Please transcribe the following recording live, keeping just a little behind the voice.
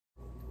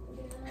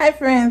Hi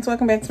friends,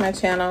 welcome back to my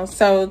channel.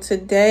 So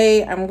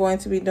today I'm going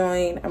to be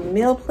doing a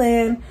meal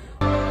plan.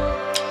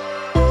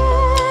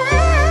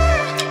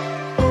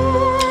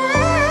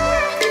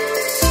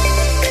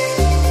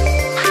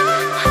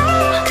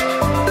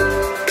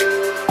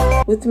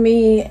 With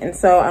me, and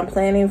so I'm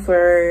planning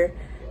for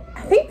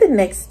I think the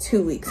next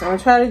 2 weeks. I'm gonna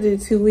try to do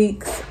 2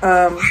 weeks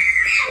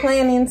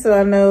planning so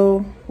I know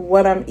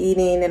what I'm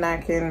eating and I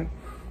can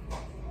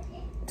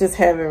just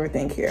have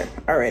everything here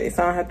already,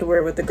 so I don't have to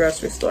worry with the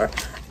grocery store.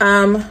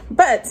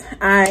 But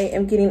I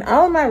am getting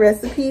all of my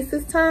recipes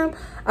this time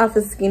off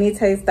of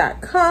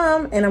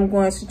skinnytaste.com, and I'm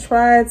going to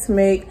try to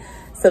make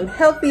some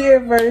healthier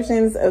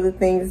versions of the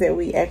things that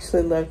we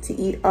actually love to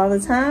eat all the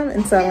time.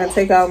 And so I'm gonna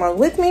take all along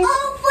with me,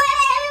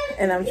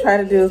 and I'm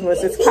trying to do as much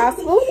as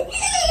possible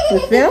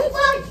with them.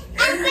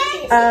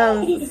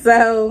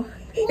 So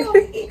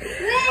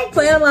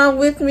play along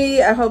with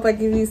me. I hope I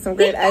give you some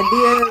great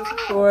ideas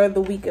for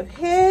the week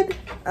ahead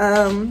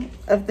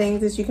of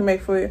things that you can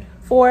make for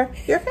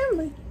your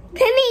family.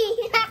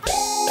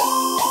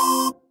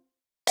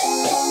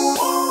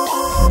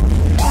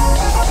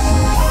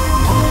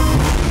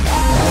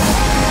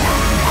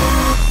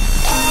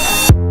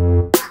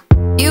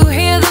 You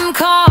hear them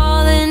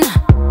calling,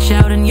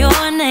 shouting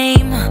your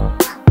name.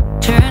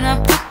 Turn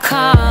up the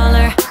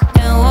collar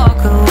and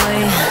walk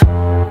away.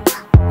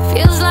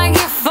 Feels like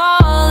you're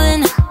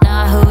falling,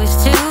 now who is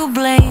to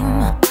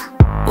blame?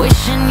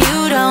 Wishing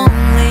you'd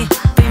only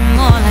be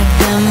more like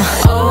them.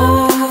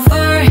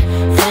 Over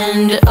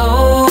and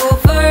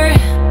over,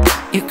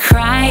 you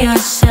cry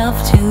yourself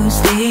to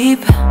sleep,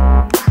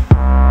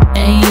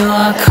 and you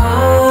are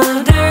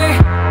colder,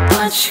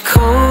 much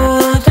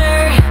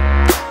colder.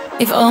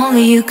 If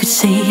only you could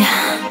see.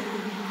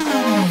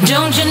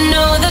 Don't you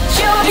know that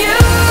you're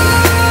beautiful,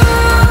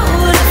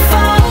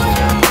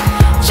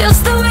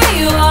 just the way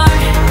you are,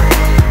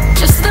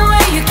 just the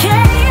way you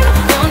came?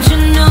 Don't you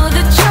know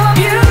that you're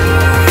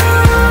beautiful,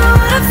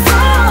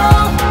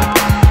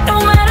 no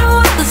matter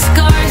what the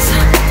scars,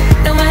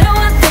 no matter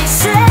what they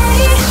say?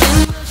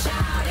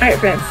 Alright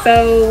friends,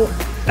 so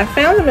I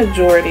found the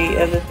majority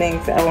of the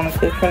things that I want to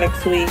cook for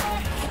next week.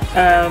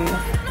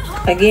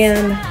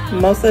 Again,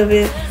 most of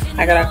it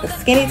I got off of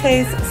Skinny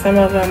Taste. Some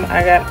of them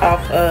I got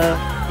off of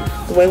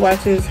Weight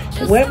Watchers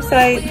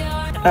website,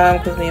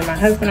 because me and my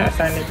husband are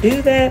starting to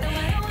do that.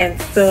 And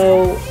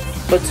so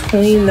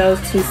between those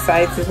two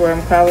sites is where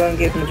I'm probably going to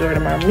get the majority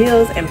of my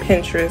meals, and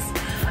Pinterest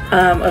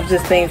of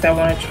just things I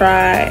want to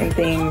try and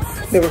things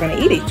that we're going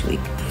to eat each week.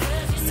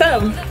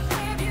 So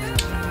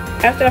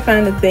after I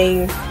find the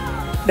things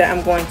that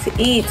I'm going to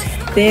eat,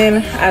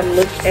 then I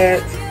look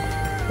at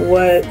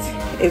what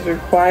is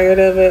required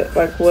of it,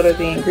 like what are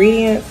the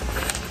ingredients,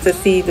 to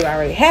see do I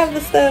already have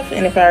the stuff,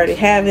 and if I already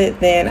have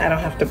it, then I don't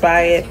have to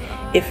buy it.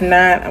 If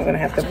not, I'm gonna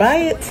have to buy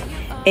it.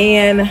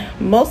 And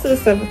most of the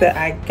stuff that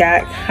I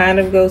got kind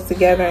of goes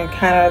together and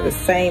kind of are the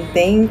same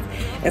things,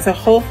 and so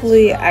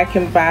hopefully I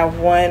can buy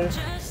one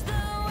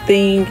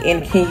thing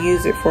and can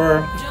use it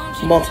for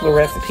multiple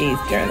recipes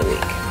during the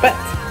week, but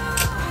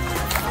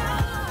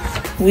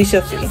we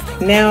shall see.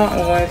 Now I'm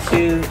going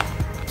to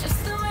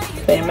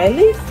plan my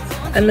list,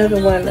 another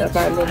one of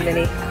my little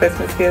mini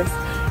Christmas gifts,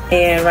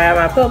 and write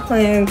out my meal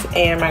plans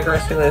and my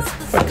grocery list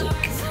for the week.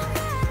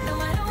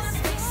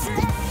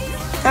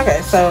 Okay,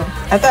 so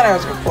I thought I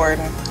was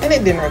recording and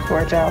it didn't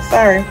record, y'all,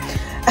 sorry.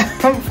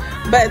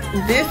 But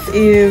this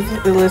is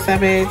the list I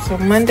made. So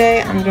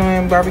Monday I'm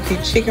doing barbecue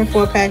chicken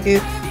 4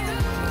 packets.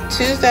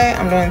 Tuesday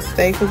I'm doing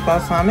steak with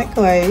balsamic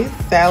glaze,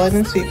 salad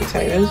and sweet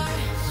potatoes.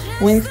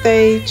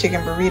 Wednesday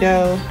chicken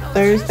burrito.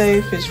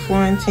 Thursday fish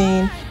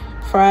Florentine.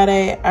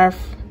 Friday our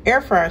air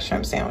fryer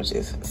shrimp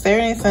sandwiches.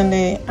 Saturday and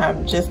Sunday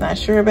I'm just not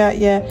sure about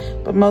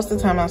yet, but most of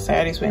the time on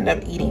Saturdays we end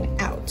up eating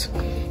out.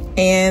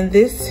 And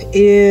this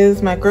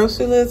is my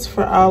grocery list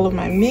for all of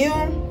my meal,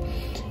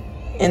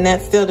 and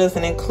that still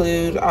doesn't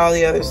include all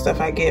the other stuff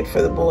I get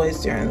for the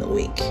boys during the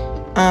week.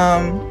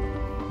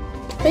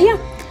 But yeah,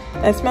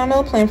 that's my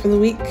meal plan for the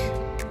week.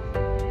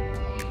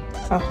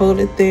 I'll hold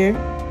it there.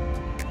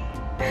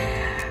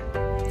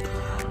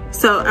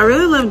 So I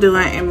really love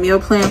doing a meal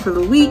plan for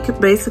the week,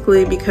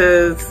 basically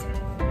because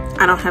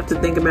I don't have to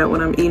think about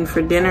what I'm eating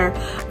for dinner.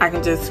 I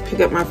can just pick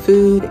up my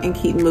food and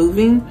keep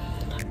moving.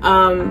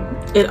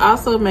 It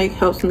also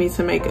helps me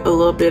to make a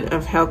little bit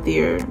of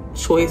healthier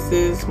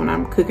choices when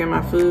I'm cooking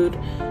my food,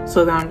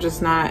 so that I'm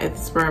just not at the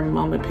spur of the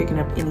moment picking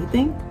up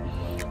anything.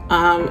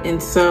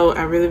 And so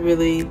I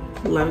really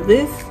love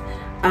this.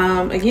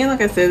 Again,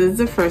 like I said, this is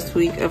the first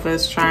week of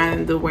us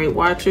trying the Weight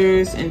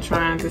Watchers and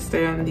trying to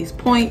stay on these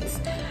points.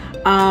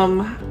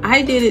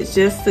 I did it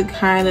just to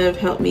kind of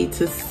help me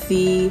to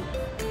see,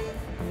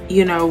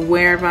 you know,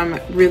 where I'm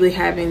really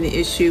having the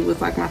issue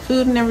with like my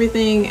food and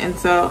everything. And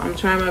so I'm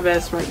trying my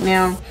best right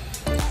now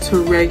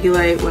to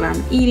regulate what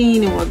I'm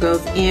eating and what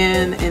goes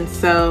in. And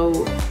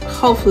so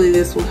hopefully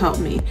this will help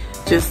me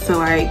just to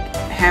like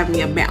have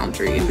me a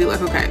boundary and be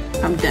like, okay,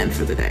 I'm done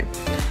for the day.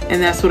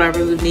 And that's what I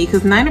really need,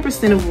 because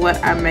 90% of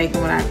what I make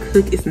and what I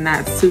cook is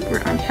not super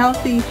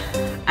unhealthy.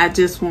 I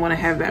just want to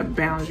have that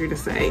boundary to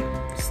say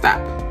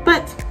stop.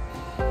 But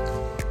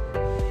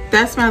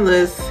that's my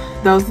list.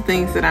 Those are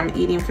things that I'm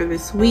eating for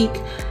this week,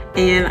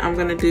 and I'm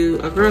gonna do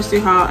a grocery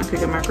haul and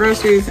pick up my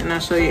groceries, and I'll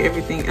show you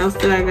everything else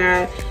that I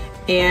got.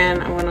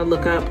 And I'm gonna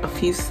look up a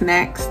few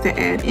snacks to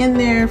add in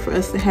there for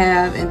us to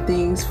have and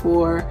things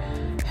for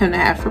him to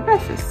have for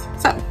breakfast.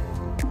 So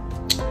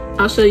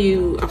I'll show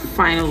you a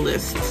final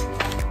list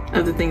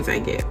of the things I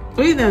get.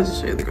 Or either I'll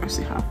just show you the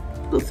grocery haul.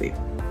 We'll see.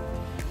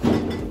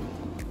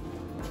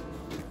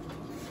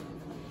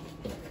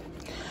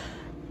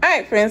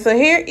 Alright friends, so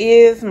here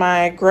is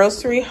my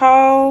grocery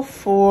haul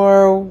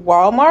for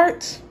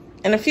Walmart.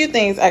 And a few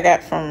things I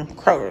got from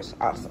Kroger's.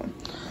 Awesome.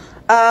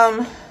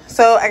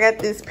 So I got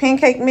this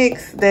pancake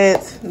mix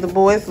that the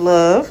boys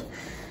love.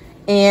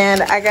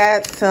 And I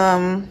got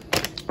some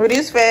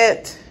reduced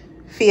fat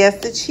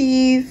Fiesta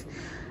cheese.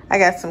 I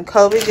got some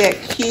Kobe Jack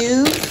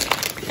cubes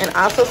and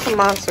also some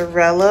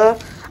mozzarella.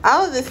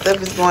 All of this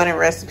stuff is going in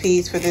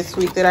recipes for this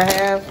week that I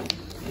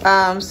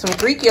have. Some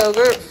Greek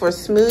yogurt for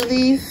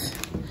smoothies,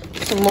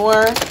 some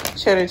more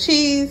cheddar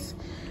cheese,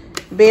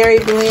 berry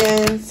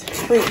blends,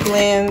 fruit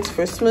blends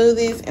for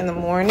smoothies in the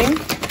morning.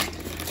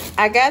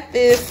 I got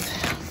this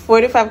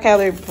 45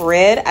 calorie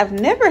bread. I've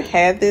never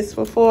had this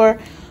before,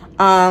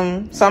 so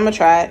I'm gonna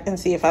try it and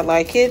see if I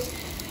like it.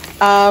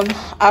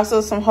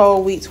 Also some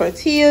whole wheat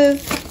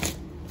tortillas,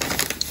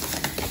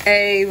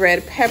 a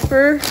red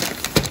pepper,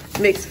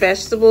 mixed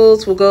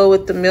vegetables will go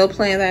with the meal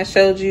plan that I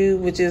showed you,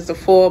 which is the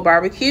full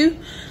barbecue.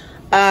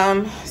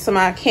 Some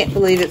I can't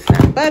believe it's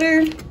not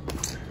butter,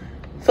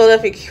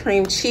 Philadelphia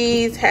cream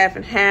cheese, half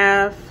and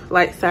half,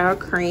 light sour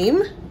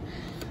cream,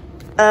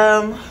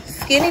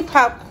 skinny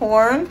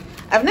popcorn.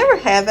 I've never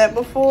had that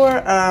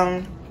before,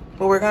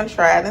 but we're gonna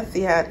try it and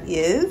see how it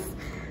is.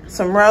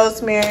 Some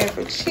rosemary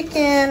for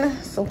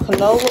chicken, some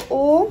canola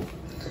oil,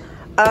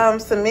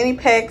 some mini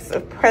packs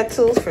of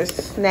pretzels for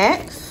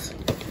snacks,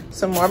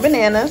 some more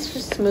bananas for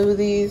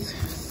smoothies,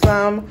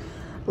 some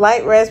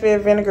light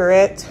raspberry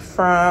vinaigrette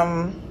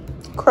from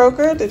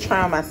Kroger to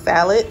try on my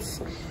salads.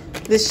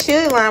 This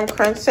chili lime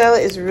crunch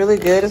salad is really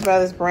good. It's by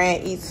this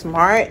brand Eat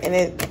Smart, and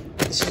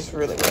it's just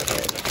really, really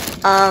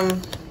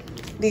good.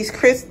 These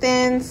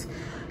Kristens,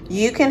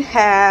 you can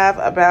have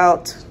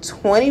about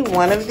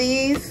 21 of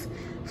these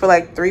for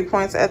like 3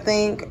 points, I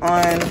think,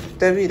 on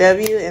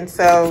WW. And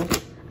so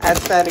I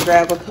decided to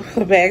grab a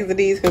couple of bags of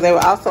these because they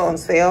were also on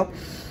sale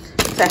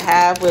to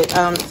have with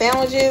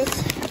sandwiches.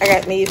 I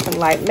got me some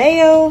light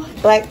mayo,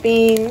 black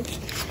beans,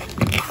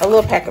 a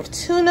little pack of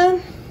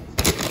tuna.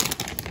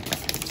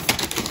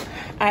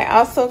 I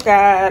also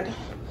got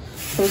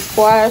some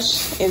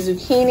squash and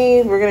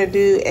zucchini. We're gonna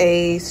do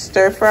a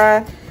stir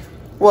fry.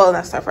 Well,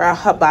 not stir fry,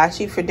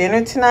 hibachi for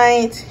dinner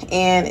tonight.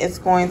 And it's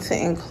going to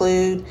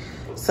include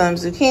some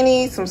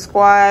zucchini, some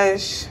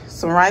squash,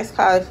 some rice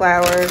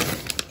cauliflower,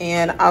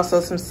 and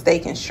also some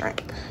steak and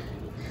shrimp.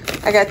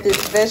 I got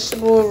this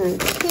vegetable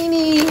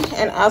rotini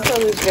and also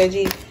this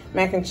veggie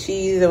mac and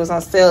cheese that was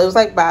on sale. It was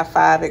like buy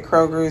 5 at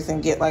Kroger's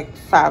and get like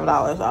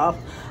 $5 off.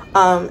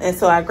 And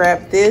so I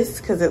grabbed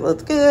this because it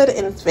looks good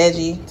and it's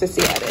veggie to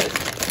see how it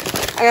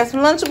is. I got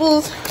some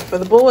Lunchables for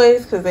the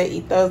boys because they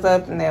eat those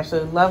up and they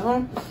absolutely love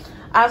them.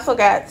 I also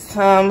got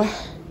some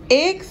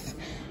eggs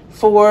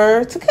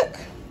to cook.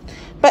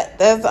 But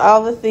that's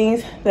all the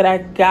things that I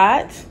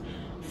got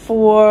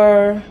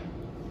for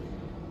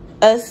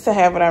us to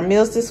have with our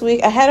meals this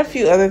week. I had a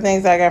few other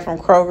things I got from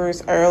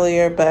Kroger's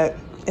earlier, but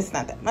it's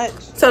not that much.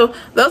 So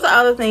those are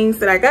all the things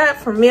that I got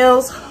for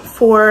meals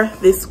for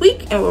this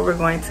week and what we're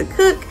going to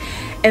cook.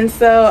 And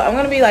so I'm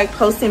gonna be like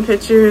posting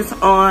pictures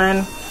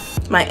on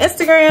my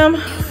Instagram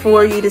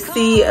for you to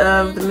see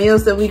of the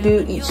meals that we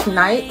do each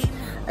night.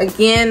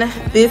 Again,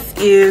 this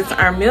is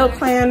our meal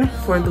plan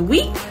for the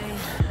week,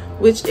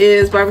 which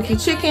is barbecue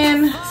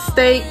chicken,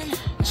 steak,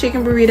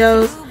 chicken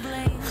burritos,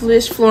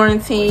 fish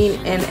Florentine,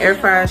 and air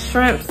fried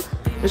shrimps,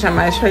 which I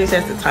might trace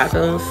as the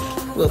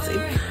tacos. We'll see.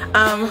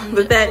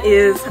 But that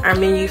is our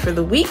menu for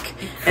the week.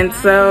 And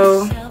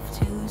so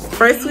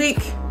first week,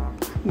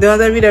 doing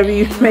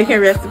WW, making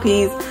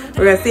recipes.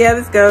 We're gonna see how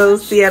this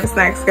goes, see how the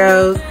snacks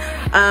goes.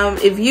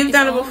 If you've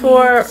done it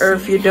before or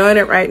if you're doing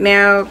it right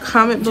now,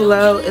 comment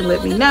below and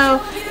let me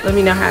know. Let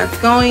me know how it's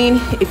going.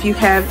 If you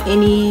have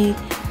any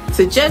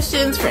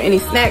suggestions for any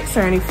snacks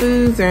or any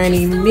foods or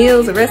any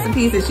meals or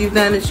recipes that you've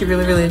done that you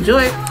really, really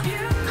enjoy,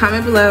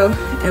 comment below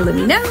and let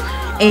me know.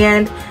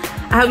 And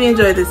I hope you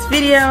enjoyed this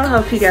video. I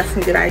hope you got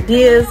some good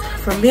ideas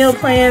for meal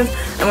plans.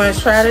 I'm gonna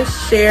try to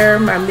share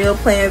my meal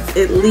plans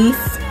at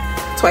least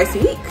twice a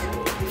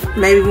week,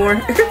 maybe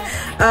more.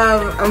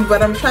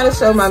 But I'm trying to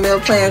show my meal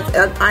plans.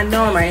 I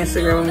know on my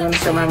Instagram I'm gonna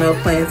show my meal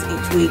plans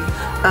each week,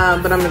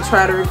 but I'm gonna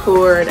try to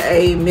record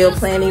a meal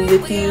planning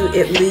with you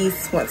at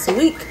least once a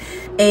week,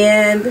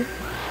 and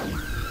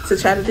to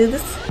try to do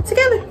this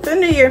together for the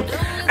new year.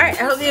 All right,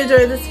 I hope you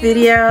enjoyed this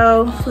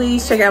video.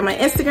 Please check out my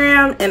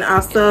Instagram and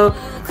also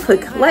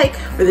click like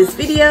for this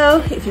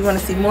video if you want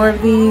to see more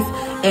of these,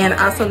 and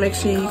also make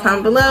sure you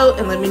comment below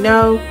and let me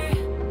know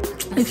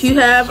If you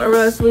have a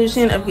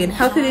resolution of getting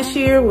healthy this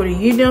year, what are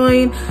you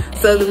doing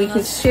so that we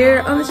can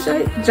share on this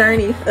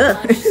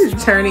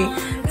journey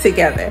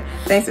together.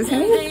 Thanks for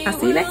tuning in. I'll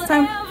see you next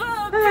time.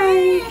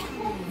 Bye.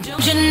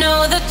 Don't you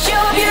know that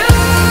you're beautiful?